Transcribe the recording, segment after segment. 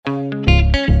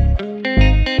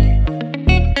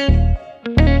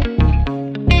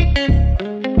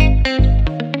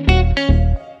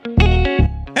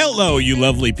you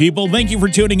lovely people. Thank you for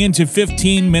tuning in to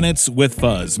 15 Minutes with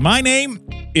Fuzz. My name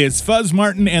is Fuzz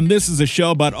Martin, and this is a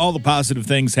show about all the positive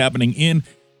things happening in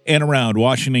and around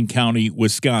Washington County,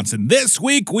 Wisconsin. This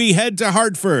week, we head to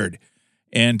Hartford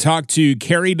and talk to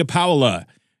Carrie DiPaola.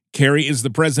 Carrie is the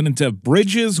president of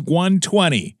Bridges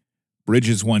 120.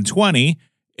 Bridges 120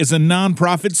 is a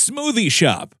nonprofit smoothie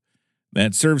shop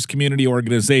that serves community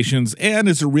organizations and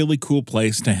is a really cool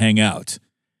place to hang out.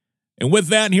 And with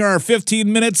that, here are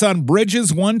 15 minutes on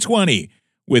Bridges 120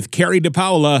 with Carrie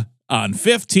DiPaola on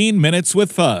 15 Minutes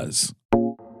with Fuzz.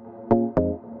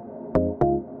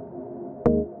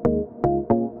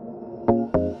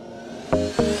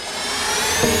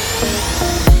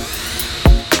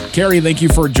 Carrie, thank you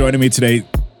for joining me today.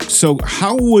 So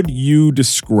how would you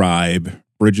describe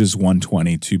Bridges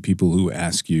 120 to people who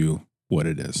ask you what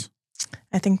it is?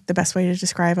 I think the best way to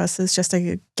describe us is just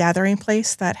a gathering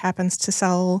place that happens to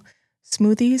sell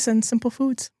smoothies and simple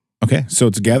foods. Okay, so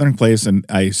it's a gathering place, and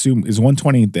I assume, is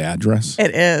 120 the address?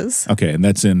 It is. Okay, and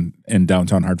that's in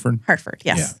downtown Hartford? Hartford,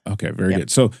 yes. Yeah, okay, very good.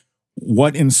 So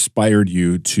what inspired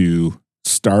you to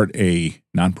start a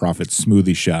nonprofit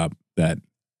smoothie shop that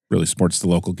really supports the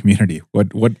local community?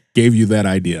 What gave you that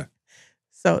idea?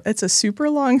 So it's a super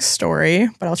long story,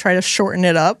 but I'll try to shorten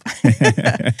it up.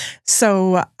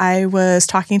 So I was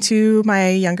talking to my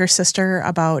younger sister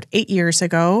about 8 years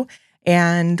ago,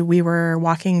 and we were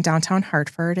walking downtown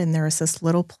Hartford, and there was this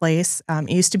little place.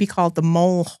 It used to be called the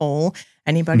Mole Hole.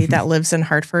 Anybody that lives in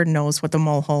Hartford knows what the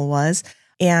Mole Hole was.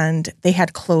 And they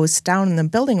had closed down, and the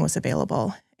building was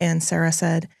available. And Sarah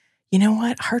said, you know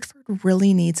what? Hartford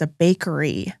really needs a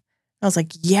bakery. I was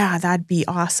like, yeah, that'd be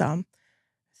awesome.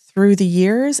 Through the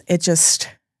years, it just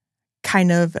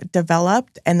kind of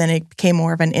developed, and then it became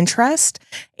more of an interest,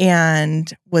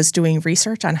 and was doing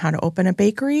research on how to open a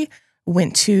bakery.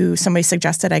 Somebody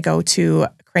suggested I go to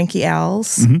Cranky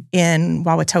Al's in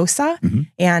Wauwatosa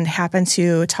and happened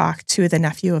to talk to the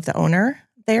nephew of the owner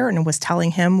there and was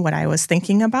telling him what I was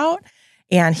thinking about.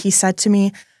 And he said to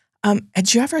me,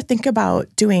 did you ever think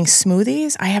about doing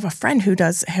smoothies? I have a friend who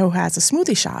has a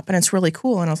smoothie shop, and it's really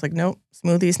cool. And I was like, nope,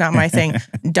 smoothies not my thing.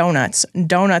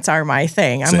 Donuts are my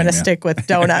thing. I'm going to stick with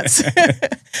donuts.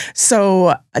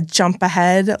 So jump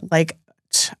ahead, like,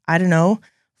 I don't know,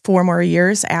 4 more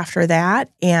years after that.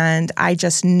 And I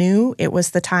just knew it was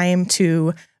the time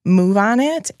to move on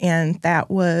it. And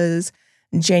that was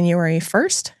January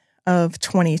 1st of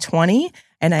 2020.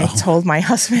 And I told my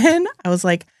husband, I was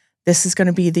like, this is going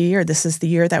to be the year. This is the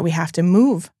year that we have to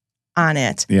move on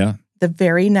it. Yeah. The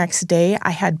very next day, I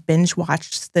had binge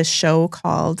watched this show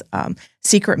called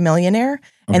Secret Millionaire.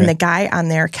 Okay. And the guy on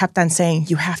there kept on saying,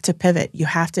 you have to pivot. You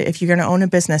have to, if you're going to own a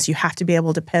business, you have to be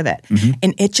able to pivot.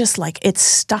 And it just it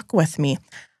stuck with me.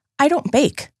 I don't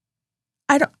bake.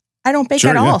 I don't bake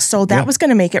at all. So that was going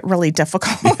to make it really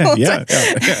difficult. Yeah.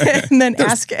 And then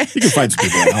ask it. You can find some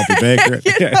people that help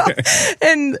you bake.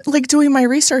 And doing my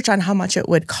research on how much it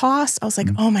would cost, I was like,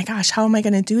 oh my gosh, how am I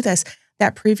going to do this?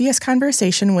 That previous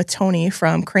conversation with Tony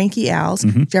from Cranky Al's,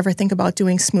 did you ever think about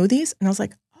doing smoothies? And I was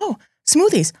like, oh,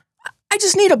 smoothies. I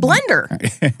just need a blender.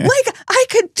 I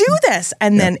could do this.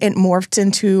 And then it morphed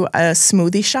into a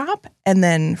smoothie shop. And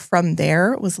then from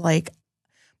there, it was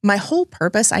my whole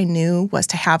purpose, I knew, was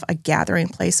to have a gathering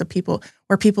place of people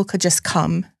where people could just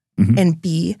come and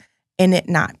be, and it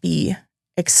not be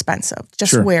expensive,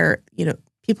 just where,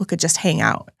 people could just hang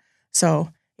out.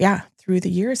 So yeah, through the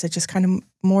years, it just kind of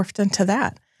morphed into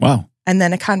that. Wow. And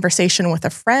then a conversation with a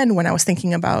friend when I was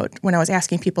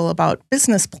asking people about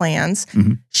business plans,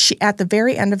 she, at the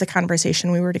very end of the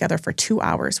conversation, we were together for 2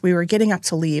 hours. We were getting up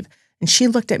to leave, and she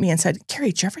looked at me and said, Carrie,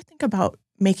 did you ever think about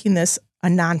making this a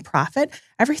nonprofit?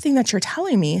 Everything that you're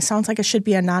telling me sounds like it should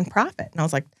be a nonprofit. And I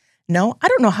was like, no, I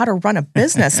don't know how to run a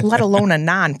business, let alone a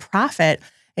nonprofit.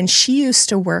 And she used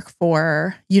to work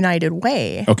for United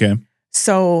Way. Okay.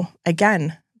 So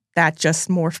again, that just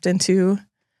morphed into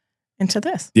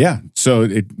this. Yeah. So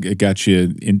it got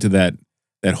you into that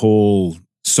whole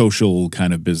social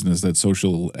kind of business, that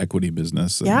social equity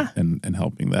business and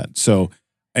helping that. So,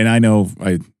 and I know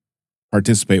I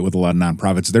participate with a lot of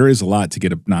nonprofits. There is a lot to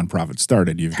get a nonprofit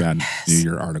started. You've got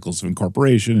your articles of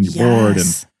incorporation and your board,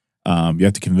 and you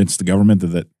have to convince the government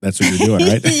that's what you're doing,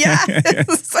 right?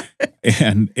 Yes.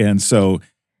 and so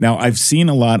now I've seen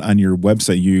a lot on your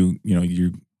website.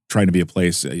 You're trying to be a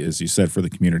place, as you said, for the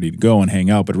community to go and hang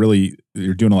out, but really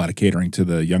you're doing a lot of catering to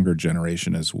the younger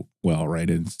generation as well, right?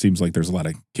 It seems like there's a lot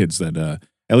of kids that,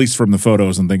 at least from the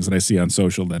photos and things that I see on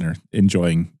social, that are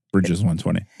enjoying Bridges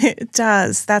 120. It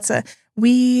does.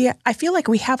 I feel like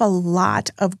we have a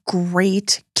lot of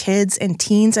great kids and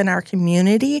teens in our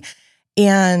community,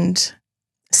 and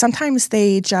sometimes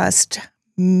they just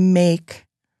make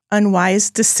unwise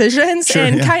decisions Sure,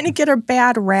 and yeah. kind of get a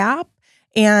bad rap.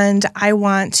 And I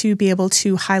want to be able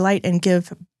to highlight and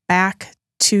give back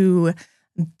to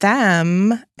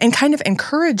them and kind of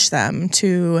encourage them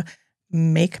to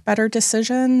make better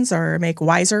decisions or make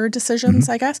wiser decisions,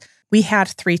 I guess. We had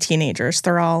 3 teenagers.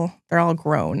 They're all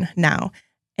grown now.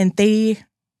 And they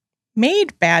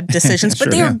made bad decisions, but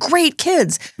Sure, they were yeah. great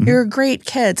kids. They were great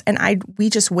kids. And we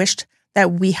just wished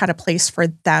that we had a place for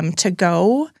them to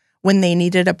go when they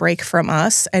needed a break from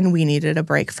us and we needed a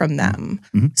break from them.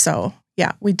 So,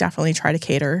 yeah, we definitely try to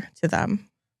cater to them.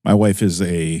 My wife is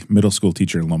a middle school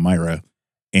teacher in Lomira,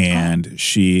 and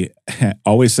she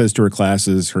always says to her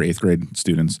classes, her 8th grade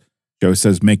students, she always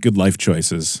says, make good life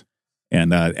choices.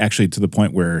 And actually to the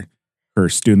point where her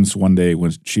students one day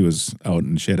when she was out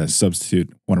and she had a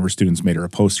substitute, one of her students made her a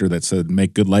poster that said,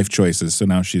 make good life choices. So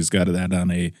now she's got that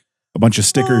on a bunch of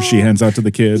stickers she hands out to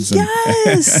the kids.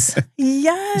 Yes.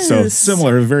 Yes. So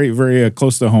similar, very, very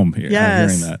close to home here,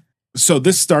 Yes. hearing that. So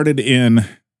this started in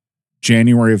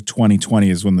January of 2020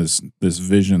 is when this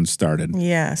vision started.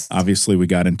 Yes. Obviously, we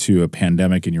got into a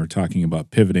pandemic, and you were talking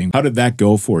about pivoting. How did that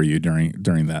go for you during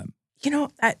that? You know,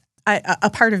 a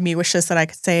part of me wishes that I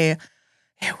could say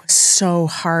it was so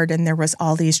hard and there was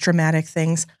all these dramatic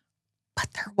things, but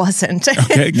there wasn't.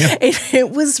 Okay, yeah.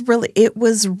 It was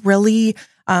really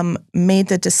made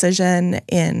the decision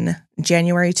in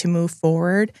January to move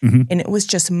forward. And it was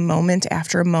just moment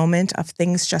after moment of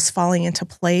things just falling into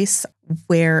place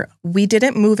where we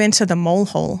didn't move into the mole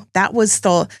hole. That was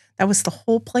the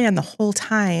whole plan the whole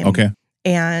time. Okay.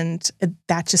 And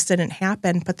that just didn't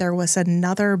happen. But there was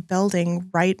another building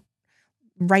right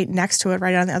next to it,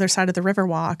 right on the other side of the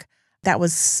Riverwalk, that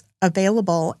was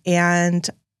available, and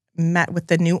met with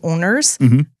the new owners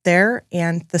there.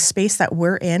 And the space that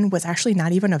we're in was actually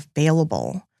not even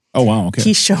available. Oh, wow. Okay.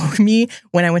 He showed me,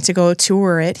 when I went to go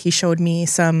tour it, he showed me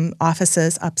some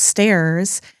offices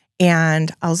upstairs. And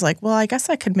I was like, well, I guess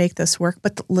I could make this work.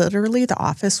 But literally the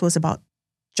office was about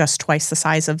just twice the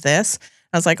size of this.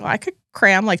 I was like, well, I could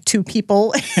cram like 2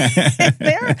 people in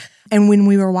there. And when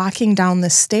we were walking down the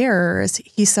stairs,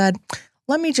 he said,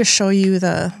 let me just show you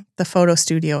the photo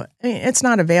studio. I mean, it's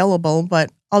not available,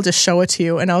 but I'll just show it to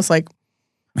you. And I was like,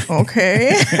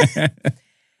 okay.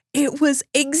 It was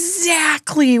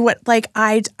exactly what, like,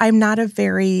 I'm not a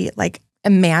very, like,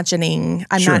 imagining.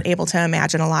 I'm Sure. not able to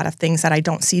imagine a lot of things that I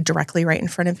don't see directly right in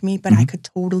front of me, but I could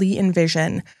totally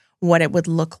envision what it would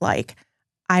look like.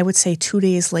 I would say 2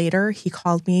 days later, he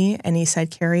called me and he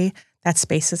said, Carrie, that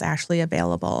space is actually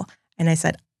available. And I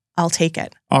said, I'll take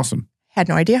it. Awesome. Had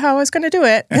no idea how I was going to do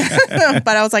it, but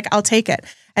I was like, I'll take it.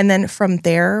 And then from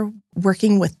there,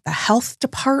 working with the health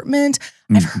department,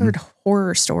 I've heard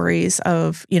horror stories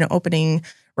of, opening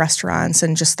restaurants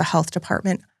and just the health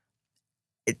department.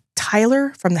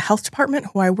 Tyler from the health department,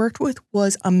 who I worked with,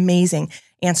 was amazing.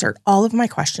 Answered all of my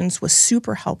questions, was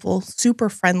super helpful, super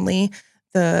friendly.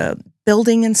 The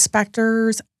building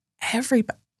inspectors,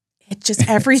 everybody.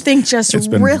 Everything just It's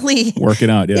been really working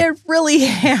out. Yeah. It really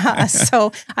has.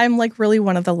 So I'm like really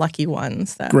one of the lucky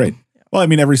ones. That, Great. Well, I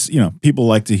mean, people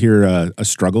like to hear a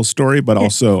struggle story, but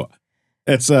also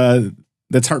that's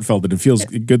heartfelt, and it feels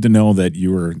good to know that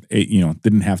you were,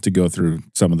 didn't have to go through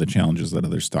some of the challenges that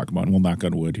others talk about. And we'll knock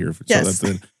on wood here, Yes.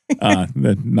 so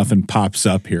that nothing pops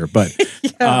up here. But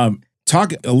Yeah.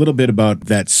 talk a little bit about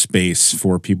that space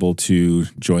for people to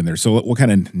join there. So what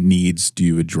kind of needs do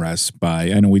you address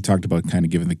by, I know we talked about kind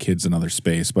of giving the kids another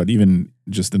space, but even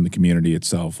just in the community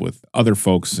itself with other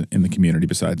folks in the community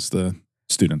besides the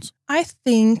students? I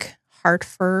think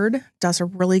Hartford does a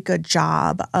really good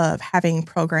job of having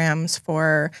programs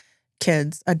for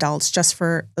kids, adults, just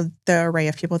for the array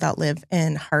of people that live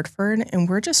in Hartford. And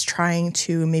we're just trying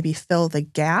to maybe fill the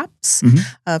gaps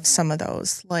of some of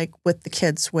those, like with the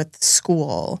kids with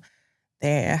school.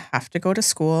 They have to go to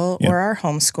school or are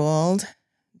homeschooled.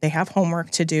 They have homework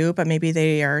to do, but maybe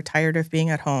they are tired of being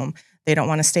at home. They don't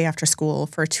want to stay after school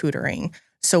for tutoring.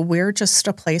 So we're just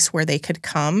a place where they could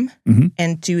come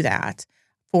and do that,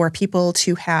 for people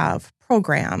to have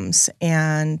programs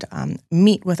and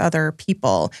meet with other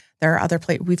people. There are other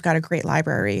places. We've got a great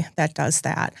library that does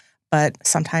that, but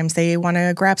sometimes they want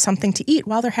to grab something to eat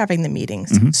while they're having the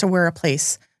meetings. So we're a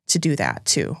place to do that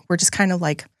too. We're just kind of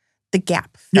like the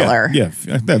gap filler. Yeah,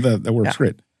 that works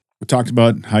great. We talked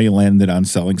about how you landed on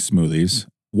selling smoothies.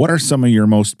 What are some of your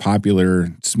most popular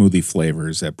smoothie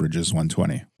flavors at Bridges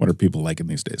 120? What are people liking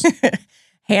these days?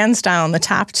 Hands down, the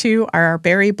top 2 are our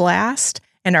Berry Blast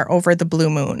and our Over the Blue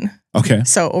Moon. Okay.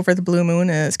 So Over the Blue Moon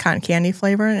is cotton candy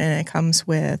flavor, and it comes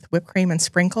with whipped cream and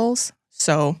sprinkles.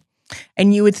 So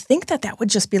And you would think that that would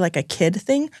just be like a kid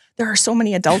thing. There are so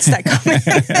many adults that come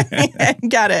in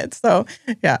and get it. So,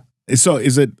 yeah. So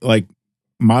is it like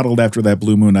modeled after that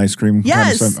Blue Moon ice cream? Yes.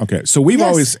 Kind of stuff? Okay. So we've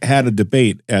always had a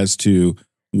debate as to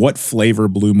what flavor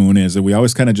Blue Moon is. And we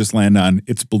always kind of just land on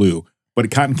it's blue. But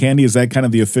cotton candy, is that kind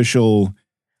of the official,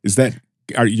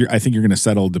 I think you're going to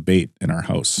settle a debate in our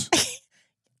house.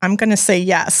 I'm going to say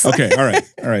yes. Okay.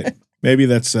 All right. Maybe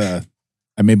that's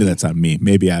on me.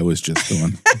 Maybe I was just the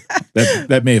one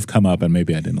that may have come up and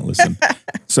maybe I didn't listen.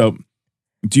 So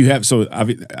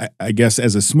I guess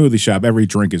as a smoothie shop, every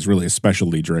drink is really a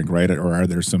specialty drink, right? Or are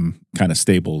there some kind of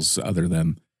staples other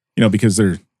than, because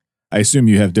I assume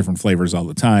you have different flavors all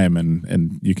the time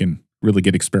and you can really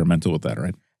get experimental with that,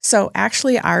 right? So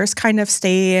actually ours kind of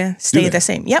stay the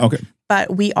same. Yep. Okay.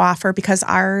 But we offer, because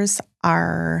ours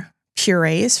are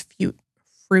purees,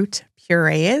 fruit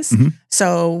purees. Mm-hmm.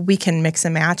 So we can mix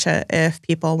and match it if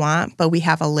people want, but we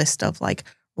have a list of like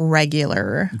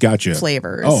regular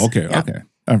flavors. Oh, okay. Yep.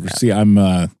 Okay. See, I'm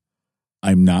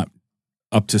not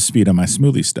up to speed on my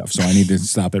smoothie stuff, so I need to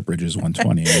stop at Bridges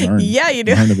 120 and learn. Yeah, you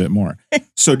do. Learn a bit more.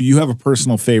 So do you have a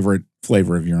personal favorite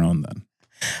flavor of your own then?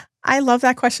 I love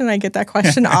that question. I get that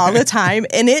question all the time,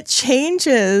 and it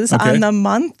changes on the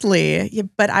monthly.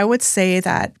 But I would say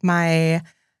that my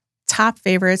top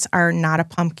favorites are Not a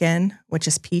Pumpkin, which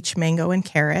is peach, mango, and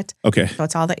carrot. Okay. So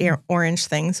it's all the orange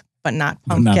things, but not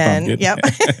pumpkin. Yep.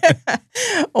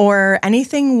 Or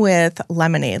anything with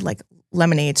lemonade, like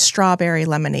lemonade strawberry,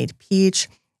 lemonade peach.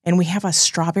 And we have a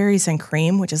strawberries and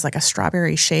cream, which is like a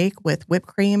strawberry shake with whipped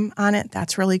cream on it.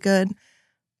 That's really good.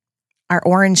 Our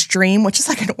orange dream, which is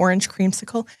like an orange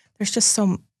creamsicle. There's just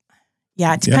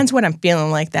it depends what I'm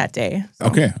feeling like that day. So.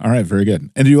 Okay. All right. Very good.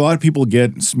 And do a lot of people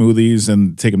get smoothies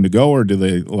and take them to go, or do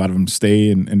a lot of them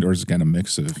stay or is it kind of a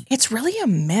mix of? It's really a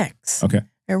mix. Okay.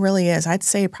 It really is. I'd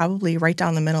say probably right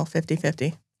down the middle, 50-50.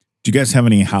 Do you guys have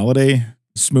any holiday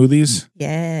smoothies?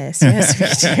 Yes, we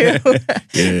do.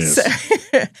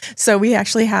 Yes. So we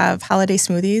actually have holiday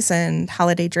smoothies and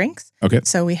holiday drinks. Okay.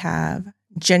 So we have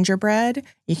gingerbread.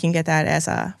 You can get that as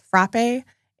a frappe,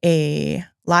 a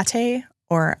latte,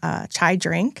 or a chai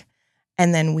drink.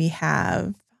 And then we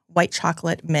have white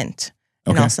chocolate mint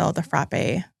and also the frappe,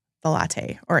 the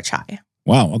latte, or a chai.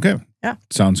 Wow. Okay. Yeah.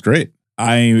 Sounds great.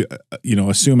 I,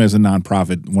 assume as a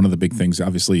nonprofit, one of the big things,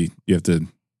 obviously, you have to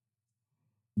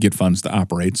get funds to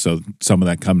operate. So some of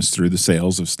that comes through the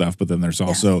sales of stuff, but then there's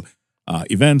also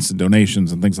events and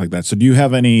donations and things like that. So do you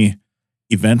have any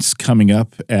events coming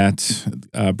up at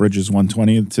Bridges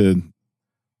 120 to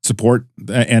support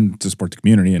the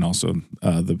community and also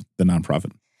the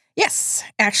nonprofit? Yes.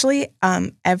 Actually,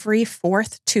 every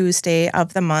fourth Tuesday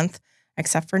of the month,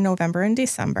 except for November and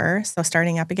December. So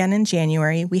starting up again in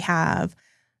January, we have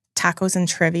tacos and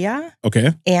trivia.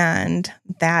 Okay. And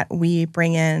that we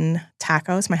bring in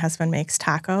tacos. My husband makes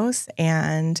tacos,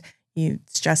 and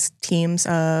it's just teams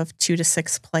of 2 to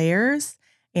 6 players.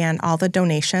 And all the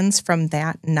donations from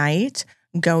that night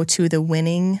go to the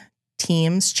winning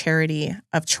team's charity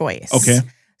of choice. Okay.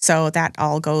 So that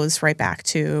all goes right back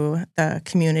to the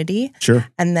community. Sure.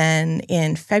 And then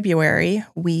in February,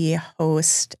 we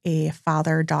host a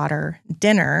father-daughter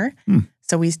dinner.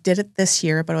 So we did it this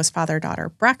year, but it was father-daughter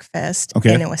breakfast.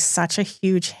 Okay. And it was such a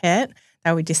huge hit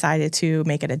that we decided to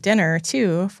make it a dinner,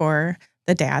 too, for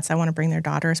the dads that want to bring their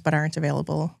daughters but aren't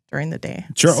available during the day.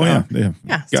 Sure. So, Yeah. Yeah.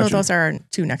 Gotcha. So those are our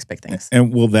 2 next big things.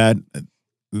 And will that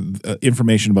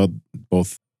information about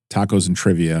both tacos and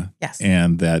trivia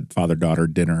and that father-daughter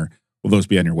dinner, will those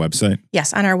be on your website?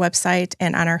 Yes, on our website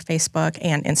and on our Facebook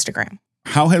and Instagram.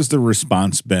 How has the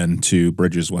response been to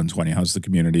Bridges 120? How's the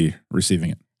community receiving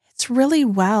it? It's really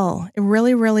well.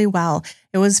 Really, really well.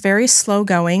 It was very slow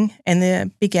going in the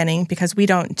beginning because we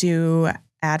don't do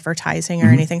advertising or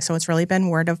anything. So it's really been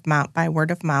word of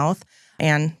mouth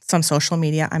and some social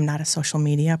media. I'm not a social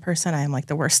media person. I am like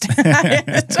the worst at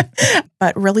it.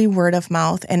 But really word of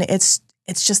mouth. And it's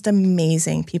just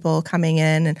amazing. People coming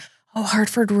in and, oh,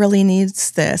 Hartford really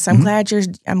needs this. I'm glad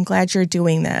you're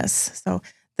doing this. So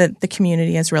the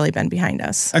community has really been behind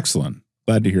us. Excellent.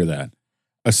 Glad to hear that.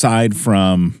 Aside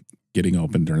from getting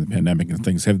open during the pandemic and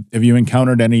things, have you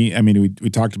encountered any, I mean, we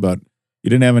talked about, you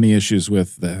didn't have any issues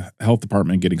with the health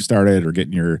department getting started or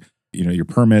getting your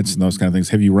permits and those kind of things.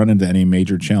 Have you run into any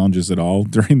major challenges at all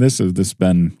during this? Has this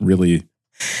been really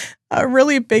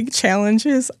big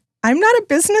challenges? I'm not a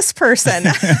business person.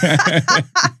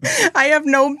 I have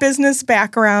no business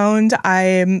background.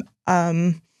 That's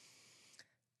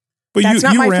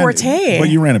not my forte. But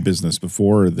you ran a business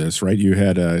before this, right? You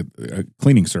had a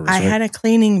cleaning service, I right? had a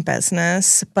cleaning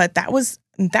business, but that was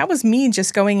that was me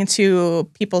just going into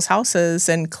people's houses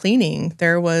and cleaning.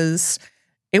 It was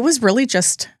really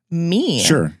just me.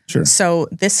 Sure. So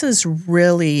this is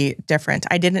really different.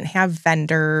 I didn't have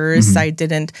vendors. I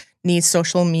didn't need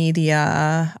social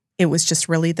media. It was just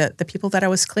really the people that I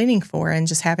was cleaning for, and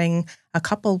just having a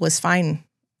couple was fine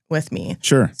with me.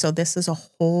 Sure. So this is a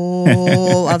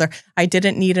whole other, I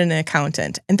didn't need an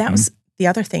accountant. And that was the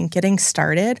other thing, getting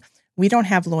started. We don't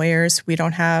have lawyers. We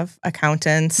don't have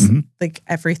accountants, like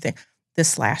everything.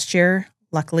 This last year,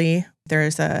 luckily,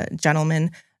 there's a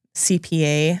gentleman,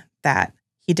 CPA, that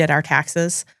he did our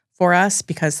taxes for us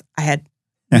because I had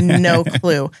no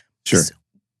clue. Sure. So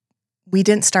we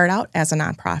didn't start out as a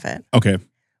nonprofit. Okay.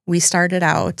 We started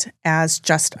out as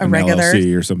just a An regular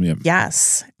LLC or something. Yeah.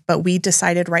 Yes. But we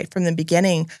decided right from the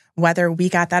beginning whether we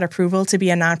got that approval to be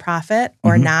a nonprofit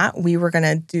or not. We were going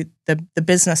to do the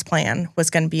business plan was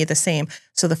going to be the same.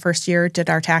 So the first year did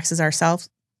our taxes ourselves.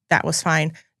 That was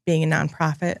fine. Being a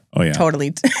nonprofit,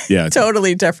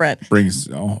 totally different. Brings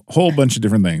a whole bunch of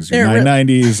different things. Your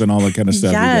 990s and all that kind of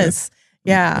stuff. Yes.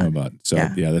 Yeah. So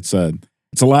that's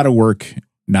it's a lot of work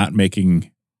not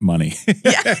making money.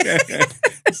 Yeah.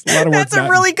 It's a lot of work. That's a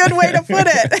really good way to put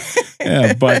it.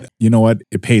 Yeah, but you know what?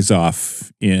 It pays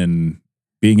off in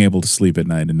being able to sleep at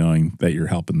night and knowing that you're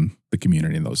helping the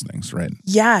community and those things, right?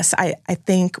 Yes. I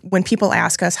think when people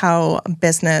ask us how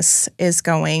business is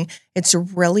going, it's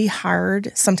really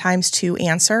hard sometimes to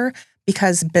answer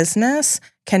because business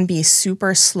can be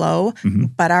super slow,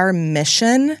 but our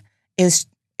mission is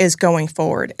going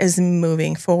forward, is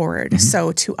moving forward.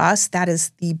 So to us, that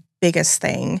is the biggest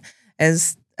thing,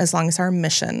 as long as our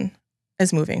mission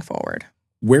is moving forward.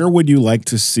 Where would you like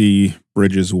to see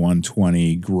Bridges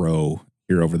 120 grow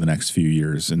here over the next few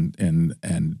years, and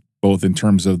both in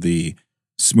terms of the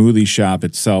smoothie shop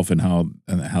itself and how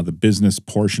the business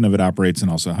portion of it operates,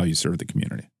 and also how you serve the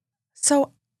community?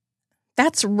 So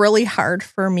that's really hard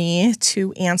for me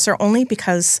to answer, only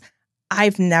because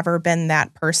I've never been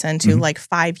that person to like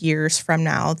 5 years from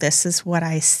now, this is what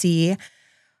I see.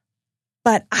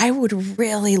 But I would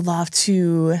really love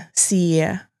to see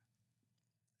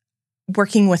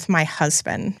working with my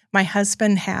husband. My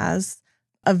husband has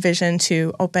a vision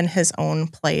to open his own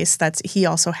place. He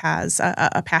also has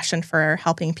a passion for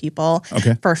helping people,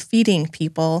 for feeding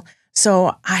people.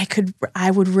 So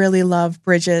I would really love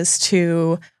Bridges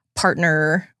to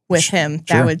partner with him.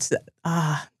 Sure.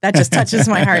 That just touches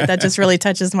my heart. That just really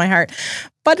touches my heart.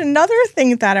 But another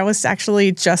thing that I was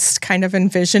actually just kind of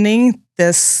envisioning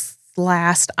this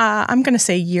last, I'm going to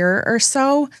say year or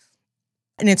so,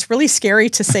 and it's really scary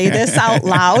to say this out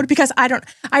loud because I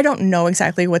don't know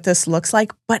exactly what this looks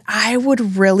like, but I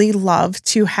would really love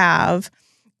to have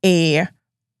a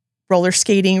roller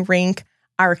skating rink,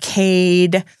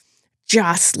 arcade,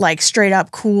 just like straight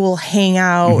up cool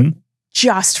hangout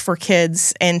just for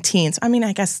kids and teens. I mean,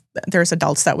 I guess there's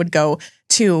adults that would go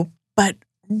too, but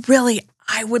really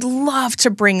I would love to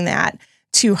bring that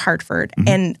to Hartford.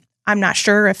 And I'm not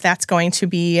sure if that's going to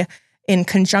be in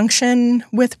conjunction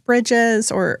with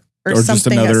Bridges or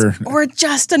something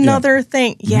just another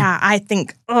thing. Yeah, I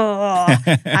think,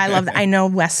 I love that. I know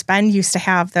West Bend used to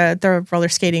have the roller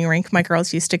skating rink. My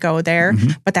girls used to go there,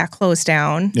 but that closed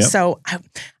down. Yep. So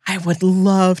I would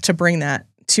love to bring that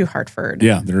to Hartford.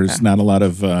 Yeah, there's not a lot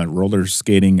of roller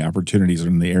skating opportunities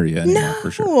in the area anymore,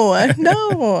 for sure.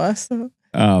 No.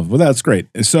 Well, that's great.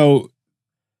 So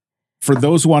for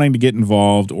those wanting to get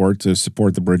involved or to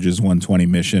support the Bridges 120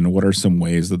 mission, what are some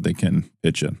ways that they can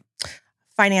pitch in?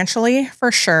 Financially,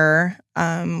 for sure.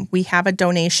 We have a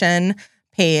donation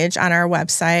page on our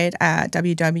website at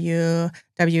www.bridges.org.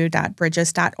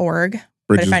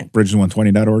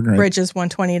 Bridges120.org, right?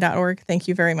 Bridges120.org. Thank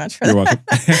you very much for You're that.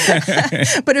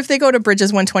 Welcome. But if they go to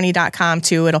bridges120.com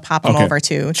too, it'll pop them over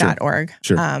to .org.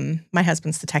 Sure. My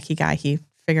husband's the techie guy. He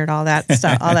figured all that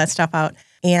stuff out.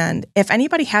 And if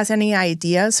anybody has any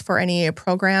ideas for any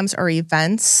programs or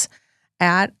events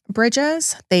at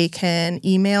Bridges, they can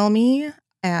email me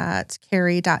at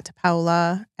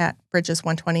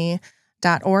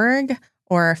carrie.dipaola@bridges120.org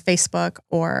or Facebook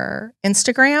or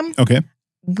Instagram. Okay.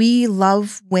 We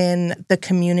love when the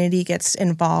community gets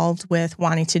involved with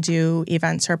wanting to do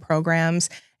events or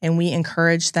programs, and we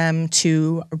encourage them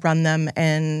to run them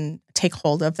and take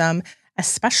hold of them,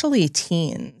 especially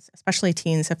teens.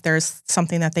 If there's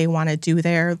something that they want to do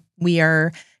there. We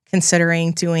are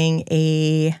considering doing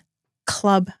a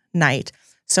club night.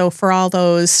 So for all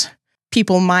those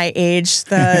people my age,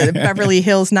 the Beverly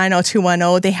Hills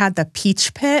 90210, they had the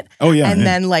Peach Pit. Oh, yeah. And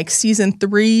then like season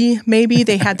 3, maybe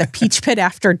they had the Peach Pit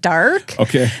after dark.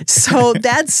 Okay. So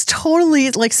that's totally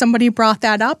like somebody brought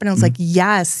that up and I was like,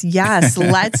 yes,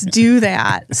 let's do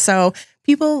that. So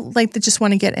people like that just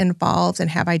want to get involved and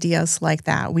have ideas like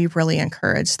that. We really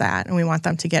encourage that, and we want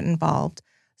them to get involved.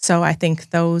 So I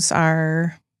think those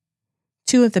are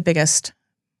two of the biggest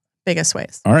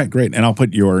ways. All right, great. And I'll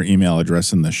put your email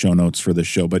address in the show notes for this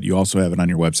show, but you also have it on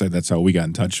your website. That's how we got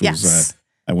in touch. Yes.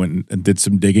 I went and did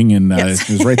some digging, and Yes.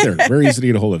 it was right there. Very easy to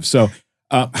get a hold of. So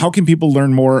how can people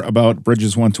learn more about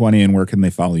Bridges 120, and where can they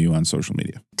follow you on social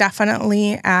media?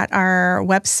 Definitely at our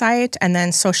website, and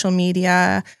then social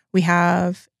media. We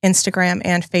have Instagram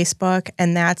and Facebook,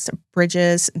 and that's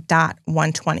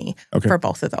bridges.120 for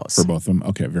both of those. For both of them.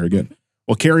 Okay, very good.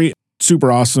 Well, Carrie,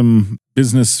 super awesome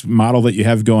business model that you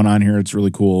have going on here. It's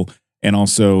really cool. And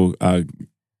also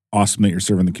awesome that you're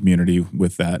serving the community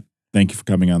with that. Thank you for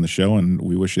coming on the show, and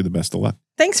we wish you the best of luck.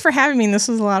 Thanks for having me. This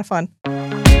was a lot of fun.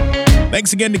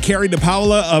 Thanks again to Carrie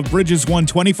DiPaola of Bridges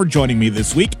 120 for joining me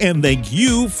this week, and thank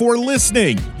you for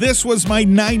listening. This was my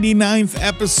 99th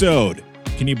episode.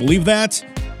 Can you believe that?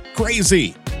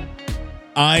 Crazy.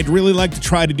 I'd really like to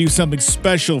try to do something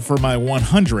special for my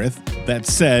 100th. That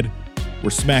said,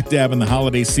 we're smack dab in the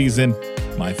holiday season.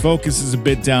 My focus is a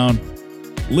bit down.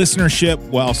 Listenership,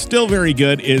 while still very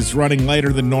good, is running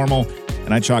lighter than normal,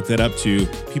 and I chalk that up to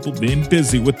people being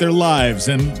busy with their lives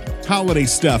and holiday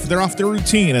stuff. They're off their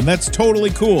routine, and that's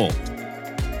totally cool.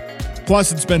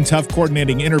 Plus, it's been tough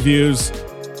coordinating interviews,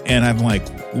 and I'm like,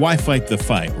 why fight the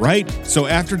fight, right? So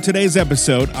after today's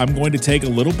episode, I'm going to take a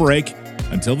little break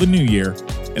until the new year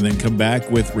and then come back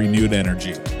with renewed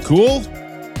energy. Cool?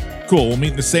 Cool. We'll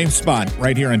meet in the same spot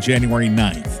right here on January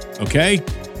 9th, okay?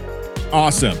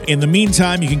 Awesome. In the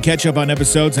meantime, you can catch up on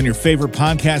episodes on your favorite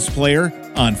podcast player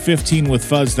on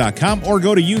 15withfuzz.com or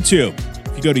go to YouTube.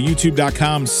 If you go to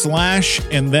youtube.com/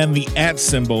 and then the @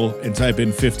 symbol and type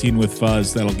in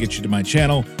 15withfuzz, that'll get you to my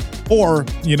channel. Or,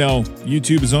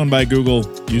 YouTube is owned by Google.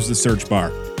 Use the search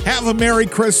bar. Have a Merry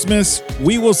Christmas.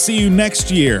 We will see you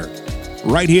next year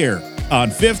right here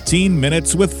on 15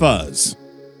 Minutes with Fuzz.